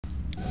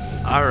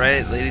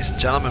Alright, ladies and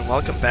gentlemen,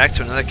 welcome back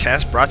to another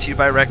cast brought to you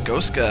by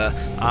Goska.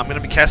 I'm going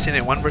to be casting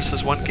a 1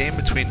 versus 1 game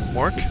between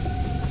Mork,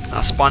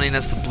 spawning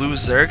as the blue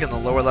Zerg in the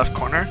lower left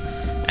corner,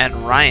 and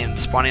Ryan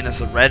spawning as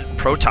the red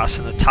Protoss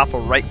in the top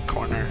right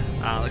corner.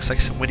 Looks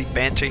like some witty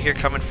banter here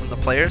coming from the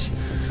players.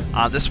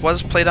 This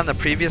was played on the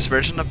previous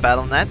version of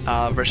Battle.net,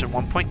 version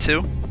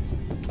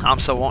 1.2,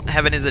 so it won't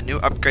have any of the new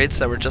upgrades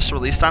that were just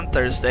released on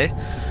Thursday,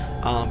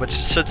 but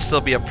should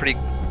still be a pretty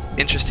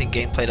interesting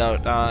game played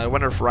out. I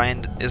wonder if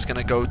Ryan is going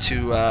to go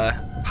to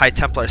High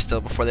Templar still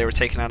before they were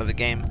taken out of the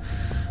game.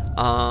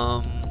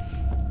 So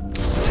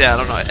yeah, I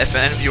don't know. If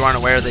any of you aren't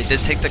aware, they did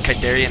take the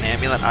Kydarian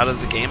Amulet out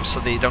of the game, so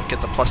they don't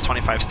get the plus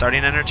 25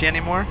 starting energy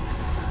anymore,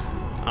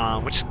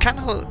 which will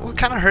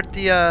kind of hurt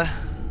the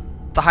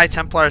High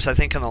Templars, I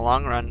think, in the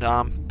long run.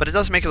 But it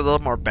does make it a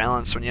little more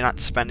balanced when you're not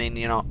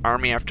spending,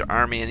 army after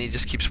army, and he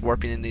just keeps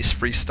warping in these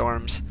free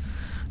storms.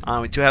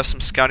 We do have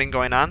some scouting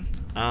going on.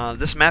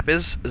 This map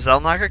is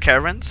xel'naga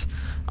Caverns,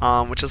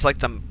 which is like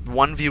the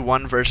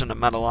 1v1 version of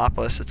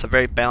Metalopolis. It's a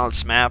very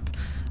balanced map.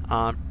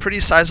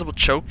 Pretty sizable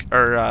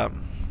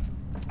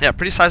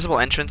pretty sizable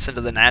entrance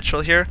into the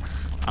natural here.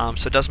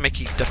 So it does make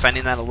you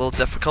defending that a little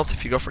difficult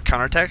if you go for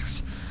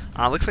counterattacks.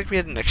 Looks like we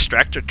had an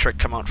extractor trick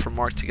come out for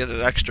Mork to get an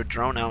extra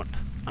drone out,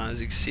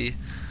 as you can see.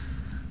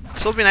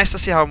 So it'll be nice to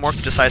see how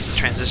Mork decides to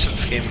transition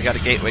this game. We got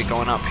a gateway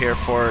going up here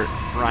for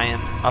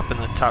Ryan up in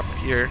the top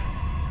here.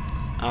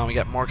 We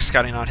got Mork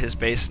scouting out his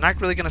base. Not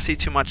really going to see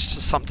too much,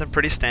 just something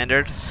pretty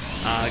standard.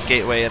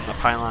 Gateway and the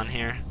pylon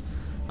here.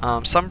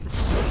 Some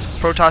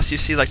Protoss you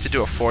see like to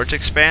do a forge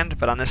expand,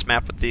 but on this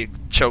map with the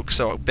choke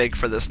so big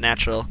for this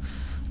natural,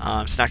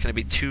 it's not going to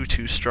be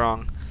too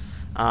strong.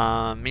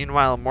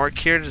 Meanwhile, Mork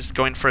here is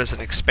going for an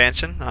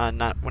expansion,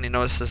 not when he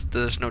notices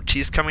there's no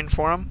cheese coming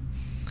for him.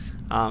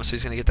 So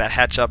he's going to get that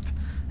hatch up,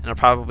 and he'll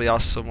probably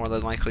also more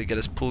than likely get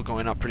his pool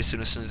going up pretty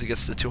soon as he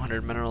gets to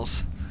 200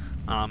 minerals.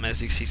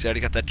 As you can see, he's already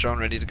got that drone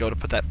ready to go to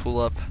put that pool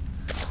up.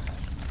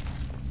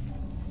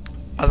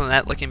 Other than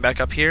that, looking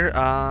back up here,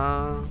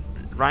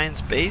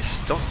 Ryan's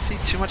base, don't see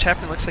too much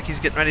happening. Looks like he's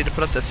getting ready to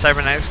put up that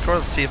cybernetics core.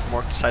 Let's see if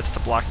Mork decides to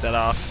block that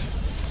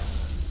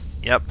off.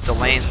 Yep,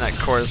 delaying that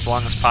core as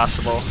long as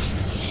possible.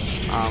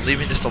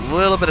 Leaving just a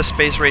little bit of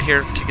space right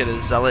here to get a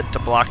zealot to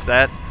block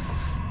that,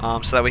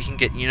 so that we can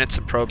get units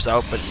and probes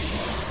out, but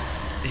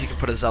he can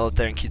put a zealot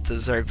there and keep the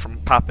Zerg from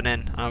popping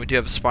in. We do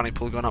have a spawning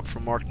pool going up for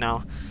Mork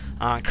now.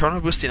 Chrono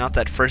boosting out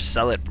that first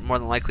zealot, more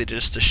than likely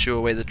just to shoo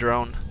away the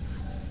drone.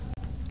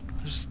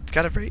 He's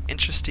got a very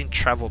interesting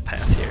travel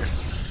path here.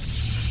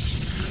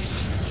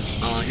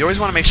 You always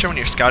want to make sure when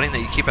you're scouting that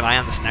you keep an eye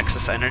on this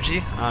Nexus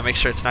energy. Make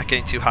sure it's not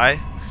getting too high.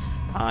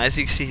 As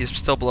you can see, he's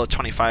still below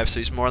 25, so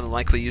he's more than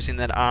likely using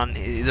that on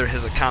either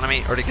his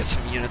economy or to get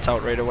some units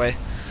out right away.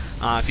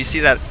 If you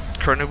see that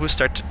Chrono boost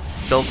start to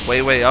build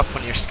way up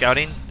when you're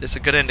scouting, it's a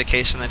good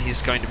indication that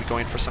he's going to be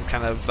going for some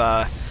kind of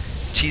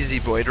cheesy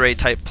Void Ray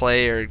type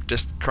play, or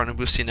just chrono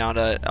boosting out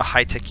a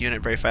high-tech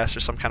unit very fast, or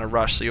some kind of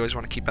rush, so you always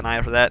want to keep an eye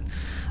out for that.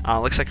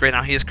 Looks like right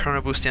now he is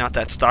chrono boosting out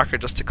that Stalker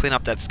just to clean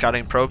up that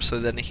scouting probe so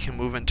then he can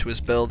move into his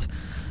build.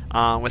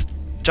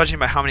 Judging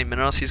by how many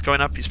minerals he's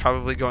going up, he's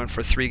probably going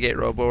for 3-gate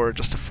robo or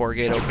just a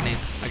 4-gate opening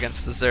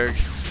against the Zerg.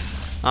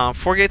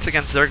 4 gates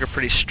against Zerg are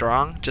pretty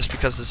strong just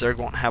because the Zerg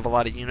won't have a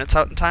lot of units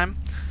out in time.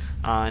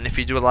 And if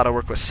you do a lot of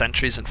work with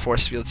sentries and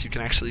force fields, you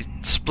can actually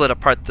split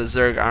apart the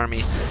Zerg army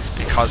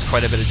and cause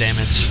quite a bit of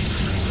damage.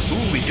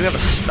 Ooh, we do have a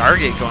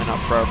Stargate going up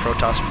for our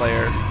Protoss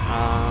player.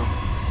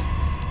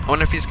 I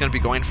wonder if he's going to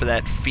be going for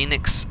that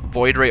Phoenix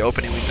Void Ray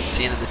opening we've been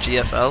seeing in the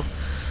GSL.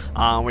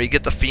 Where you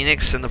get the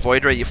Phoenix and the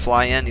Void Ray, you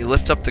fly in, you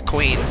lift up the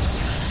Queen,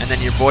 and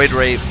then your Void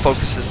Ray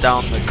focuses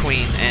down the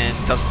Queen and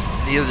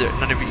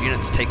none of your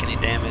units take any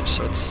damage,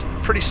 so it's a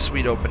pretty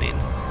sweet opening.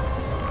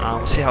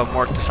 We'll see how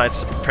Mork decides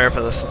to prepare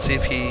for this. Let's see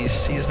if he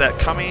sees that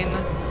coming.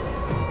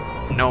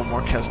 No,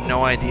 Mork has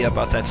no idea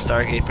about that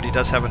Stargate, but he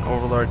does have an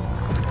Overlord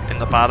in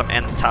the bottom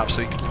and the top,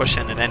 so he can push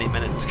in at any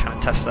minute to kind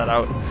of test that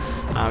out.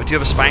 We do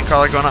have a Spine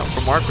Crawler going up for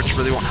Mork, which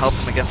really won't help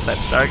him against that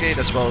Stargate,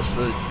 as well as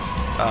the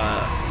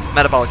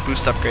Metabolic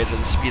Boost upgrade or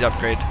the Speed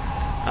upgrade.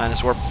 And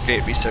his Warp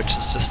Gate research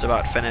is just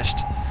about finished.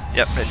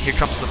 Yep, and here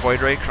comes the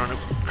Void Ray,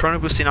 chrono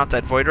boosting out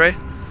that Void Ray,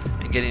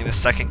 and getting a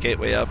second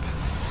gateway up.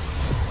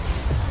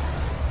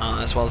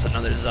 As well as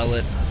another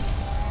Zealot.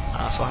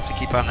 So we'll have to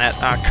keep on that.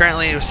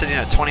 Currently we're sitting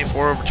at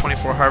 24 over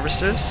 24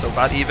 harvesters, so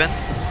about even.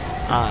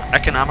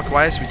 Economic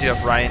wise, we do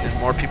have Ryan and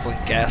more people in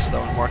gas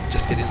though, and Mork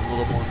just getting a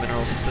little more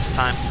minerals at this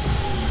time.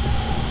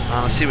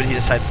 Let's see what he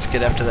decides to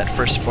get after that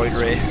first Void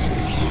Ray.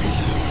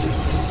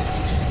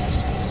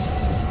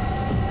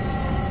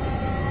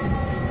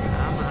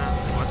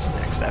 What's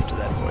next after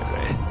that Void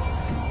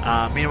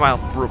Ray? Meanwhile,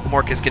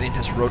 Mork is getting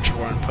his Roach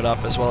Warren put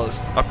up, as well as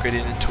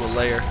upgrading into a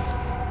layer.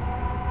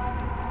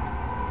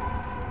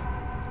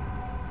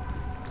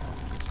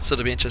 So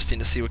it'll be interesting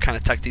to see what kind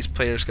of tech these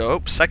players go.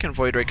 Oh, second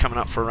Void Ray coming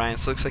up for Ryan,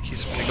 so it looks like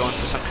he's going to go in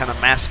for some kind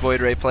of mass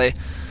Void Ray play.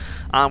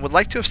 Would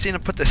like to have seen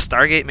him put the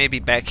Stargate maybe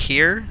back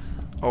here,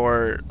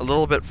 or a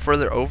little bit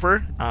further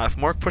over. If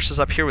Mork pushes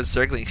up here with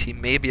Zerglings, he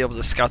may be able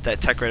to scout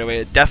that tech right away.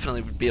 It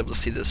definitely would be able to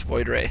see this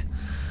Void Ray.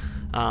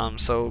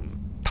 So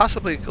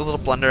possibly a little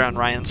blunder on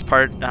Ryan's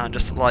part,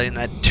 just allowing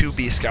that to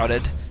be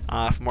scouted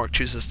if Mork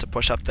chooses to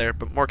push up there.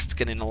 But Mork's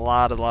getting a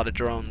lot of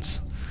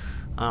drones.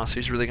 So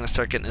he's really going to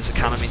start getting his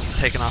economy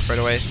taken off right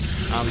away.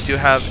 We do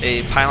have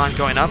a pylon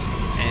going up,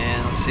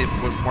 and let's see if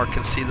Mork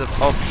can see the...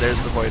 Oh,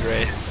 there's the Void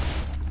Ray.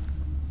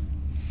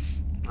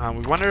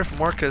 We wonder if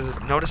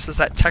Mork notices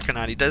that tech or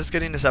not. He does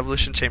getting his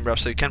evolution chamber up,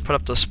 so he can put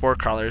up those spore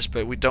crawlers,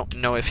 but we don't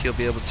know if he'll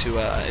be able to,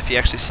 if he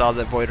actually saw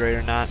the Void Ray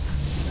or not.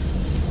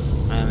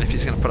 If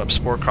he's going to put up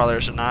spore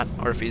crawlers or not,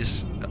 or if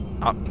he's...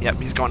 yep,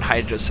 he's going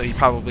Hydra, so he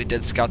probably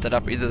did scout that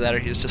up. Either that or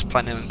he was just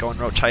planning on going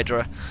Roach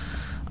Hydra.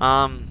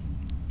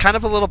 Kind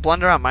of a little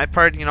blunder on my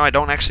part. You know, I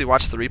don't actually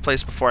watch the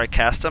replays before I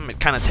cast them. It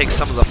kind of takes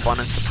some of the fun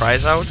and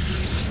surprise out.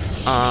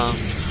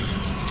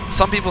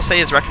 Some people say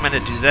it's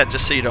recommended to do that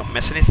just so you don't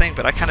miss anything,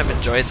 but I kind of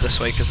enjoy it this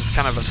way because it's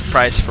kind of a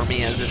surprise for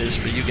me as it is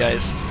for you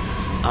guys.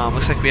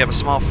 Looks like we have a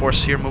small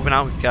force here moving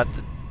out. We've got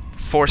the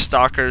 4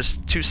 Stalkers,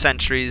 2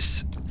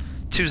 Sentries,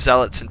 2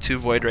 Zealots, and 2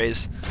 Void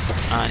Rays.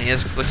 And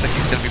looks like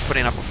he's going to be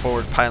putting up a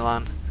forward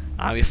pylon.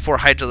 We have 4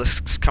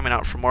 Hydralisks coming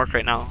out from Mork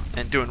right now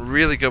and doing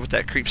really good with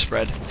that creep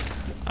spread.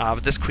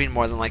 But this queen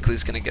more than likely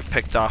is going to get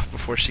picked off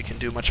before she can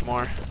do much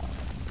more.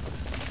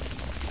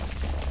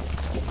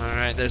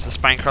 Alright, there's the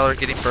spine crawler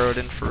getting burrowed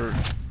in for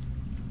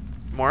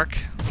Mork.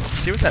 Let's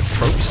see where that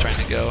probe's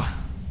trying to go.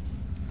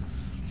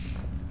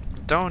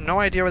 No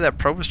idea where that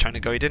probe was trying to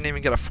go. He didn't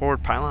even get a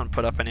forward pylon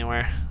put up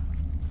anywhere.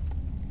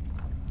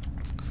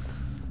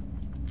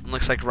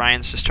 Looks like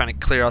Ryan's just trying to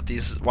clear out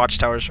these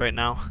watchtowers right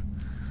now.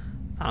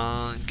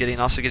 Also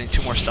getting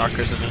 2 more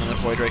Stalkers and another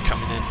Void Ray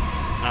coming in.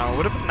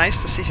 Would have been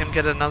nice to see him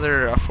get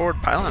another forward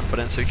pylon put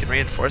in so he can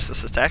reinforce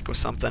this attack with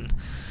something.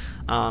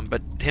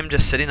 But him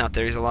just sitting out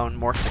there, he's allowing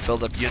Mork to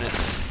build up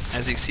units.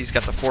 As you can see, he's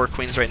got the 4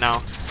 queens right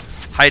now.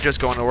 Hydra's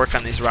going to work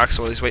on these rocks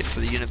while he's waiting for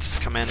the units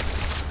to come in.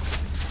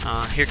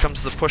 Here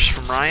comes the push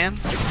from Ryan.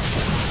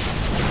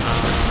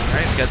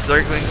 Alright, we've got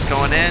Zerglings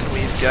going in.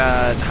 We've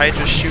got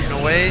Hydra shooting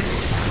away.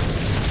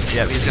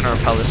 Yeah, he's going to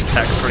repel this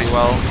attack pretty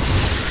well.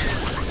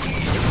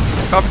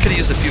 Probably could have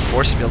used a few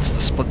force fields to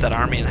split that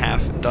army in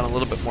half and done a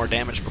little bit more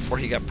damage before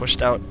he got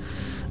pushed out.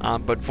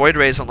 But Void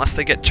Rays, unless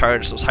they get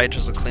charged, those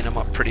Hydras will clean them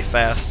up pretty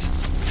fast.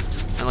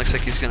 And it looks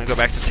like he's going to go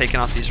back to taking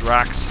out these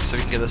rocks so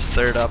he can get his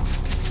 3rd up.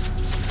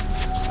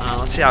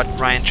 Let's see how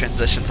Ryan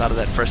transitions out of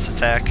that first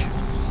attack.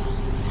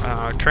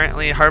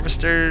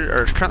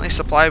 Currently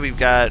supply, we've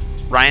got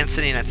Ryan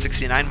sitting at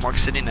 69, Mork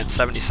sitting at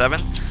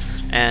 77.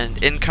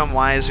 And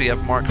income-wise, we have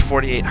Mork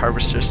 48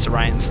 harvesters to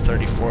Ryan's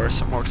 34,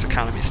 so Mork's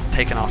economy's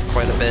taken off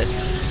quite a bit.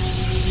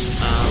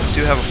 We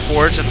do have a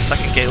Forge and the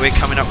 2nd Gateway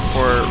coming up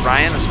for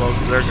Ryan, as well as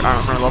Zerg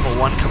Armor level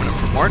 1 coming up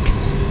for Mork.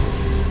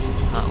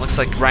 Looks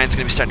like Ryan's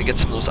going to be starting to get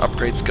some of those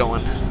upgrades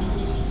going,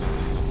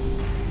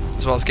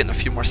 as well as getting a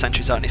few more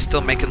sentries out, and he's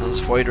still making those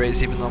Void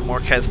Rays, even though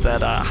Mork has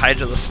that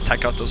Hydralisk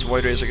tech out. Those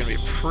Void Rays are going to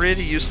be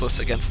pretty useless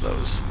against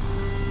those.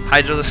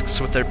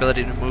 Hydralisks, with their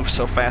ability to move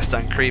so fast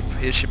on creep,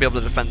 he should be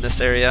able to defend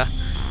this area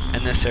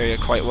and this area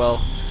quite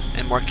well.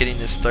 And Mork getting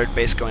his 3rd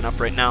base going up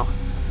right now,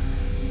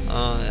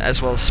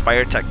 as well as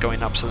Spire Tech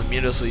going up, so the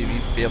Mutos will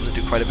be able to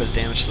do quite a bit of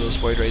damage to those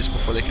Void Rays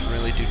before they can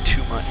really do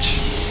too much.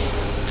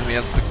 And we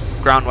have the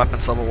Ground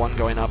Weapons level 1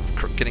 going up,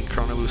 getting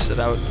Chrono boosted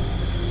out.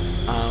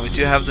 We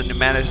do have the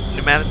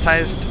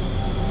pneumatized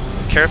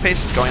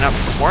Carapace going up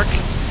for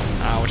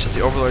Mork, which is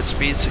the Overlord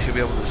speed, so he'll be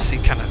able to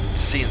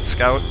see and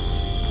scout.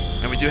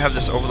 And we do have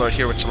this Overlord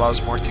here, which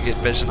allows Mork to get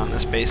vision on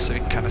this base, so we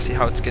can kind of see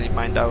how it's getting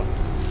mined out.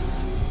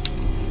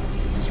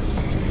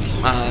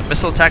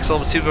 Missile attacks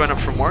level 2 going up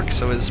for Mork,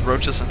 so his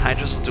Roaches and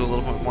Hydras will do a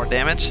little bit more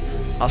damage.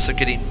 Also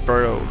getting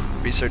Burrow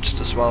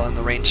researched as well, and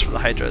the range for the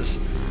Hydras,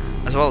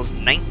 as well as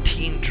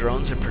 19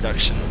 drones in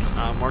production.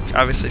 Mork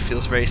obviously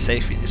feels very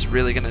safe. He's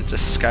really going to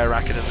just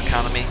skyrocket his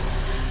economy,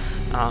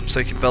 so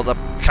he can build up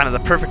kind of the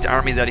perfect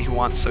army that he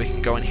wants, so he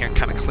can go in here and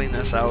kind of clean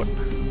this out.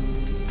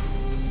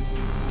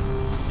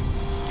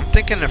 I'm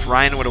thinking if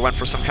Ryan would have went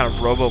for some kind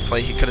of robo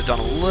play, he could have done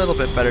a little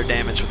bit better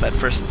damage with that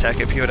first attack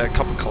if he would have had a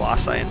couple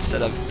Colossi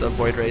instead of the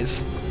Void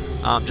Rays.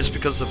 Just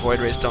because the Void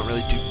Rays don't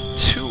really do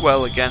too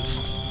well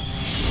against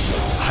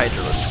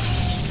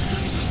Hydralisks.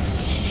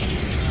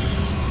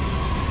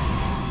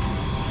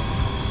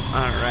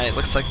 Alright,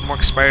 looks like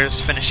Mork Spire is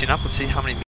finishing up. Let's see how many